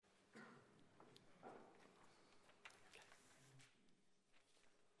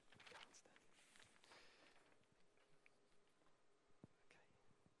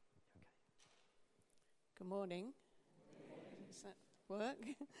Good morning. Does that work?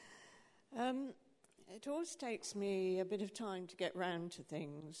 It always takes me a bit of time to get round to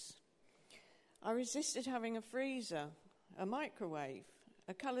things. I resisted having a freezer, a microwave,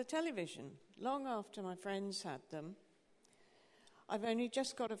 a colour television, long after my friends had them. I've only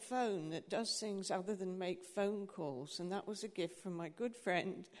just got a phone that does things other than make phone calls, and that was a gift from my good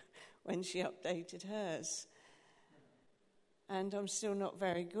friend when she updated hers. And I'm still not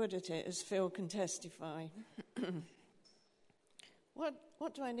very good at it, as Phil can testify.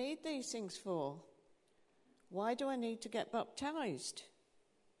 What do I need these things for? Why do I need to get baptised?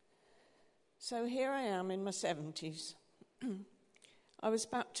 So here I am in my 70s. I was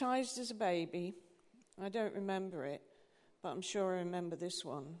baptised as a baby. I don't remember it, but I'm sure I remember this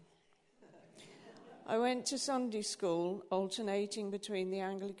one. I went to Sunday school, alternating between the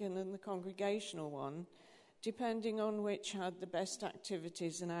Anglican and the Congregational one, depending on which had the best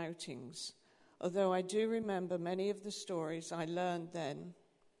activities and outings, although I do remember many of the stories I learned then.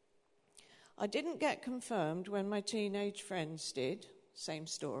 I didn't get confirmed when my teenage friends did, same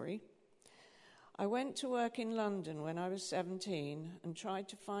story. I went to work in London when I was 17 and tried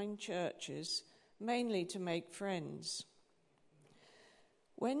to find churches, mainly to make friends.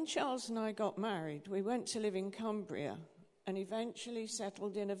 When Charles and I got married, we went to live in Cumbria and eventually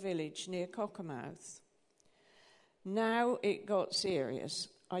settled in a village near Cockermouth. Now it got serious.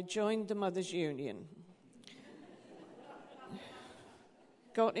 I joined the Mothers' Union.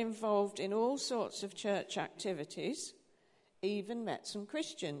 Got involved in all sorts of church activities, even met some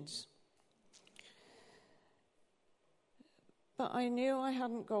Christians. But I knew I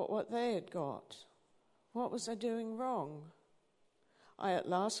hadn't got what they had got. What was I doing wrong? I at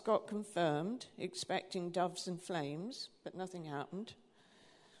last got confirmed, expecting doves and flames, but nothing happened.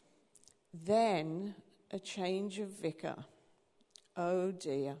 Then a change of vicar. Oh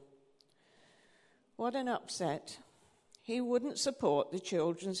dear. What an upset. He wouldn't support the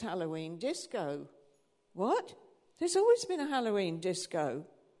children's Halloween disco. What? There's always been a Halloween disco.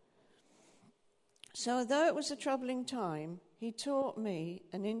 So although it was a troubling time, he taught me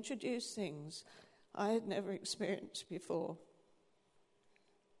and introduced things I had never experienced before.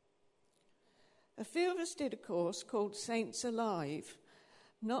 A few of us did a course called Saints Alive,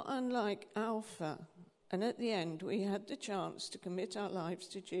 not unlike Alpha, and at the end we had the chance to commit our lives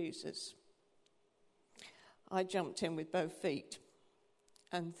to Jesus. I jumped in with both feet,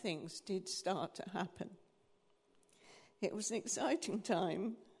 and things did start to happen. It was an exciting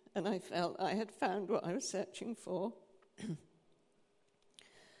time, and I felt I had found what I was searching for.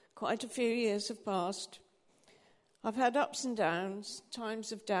 Quite a few years have passed. I've had ups and downs,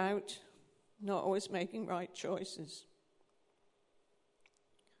 times of doubt, not always making right choices.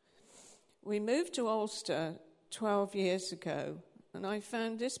 We moved to Ulster 12 years ago, and I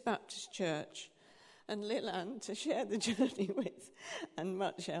found this Baptist church and Lil-Ann to share the journey with, and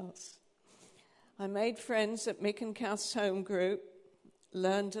much else. I made friends at Mick and Kath's home group,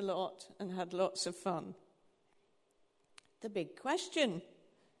 learned a lot, and had lots of fun. The big question,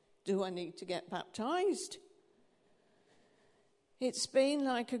 do I need to get baptised? It's been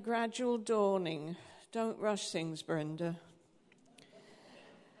like a gradual dawning. Don't rush things, Brenda.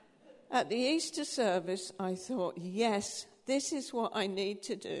 At the Easter service, I thought, yes, this is what I need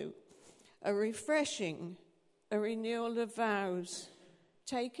to do. A refreshing, a renewal of vows,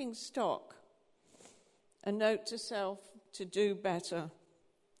 taking stock, a note to self to do better.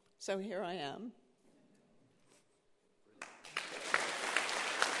 So here I am.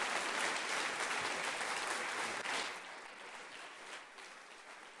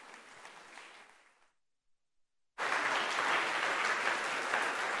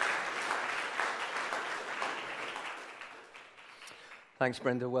 Thanks,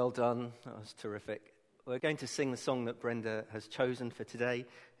 Brenda. Well done. That was terrific. We're going to sing the song that Brenda has chosen for today.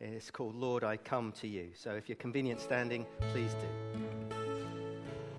 It's called Lord, I Come to You. So if you're convenient standing, please do.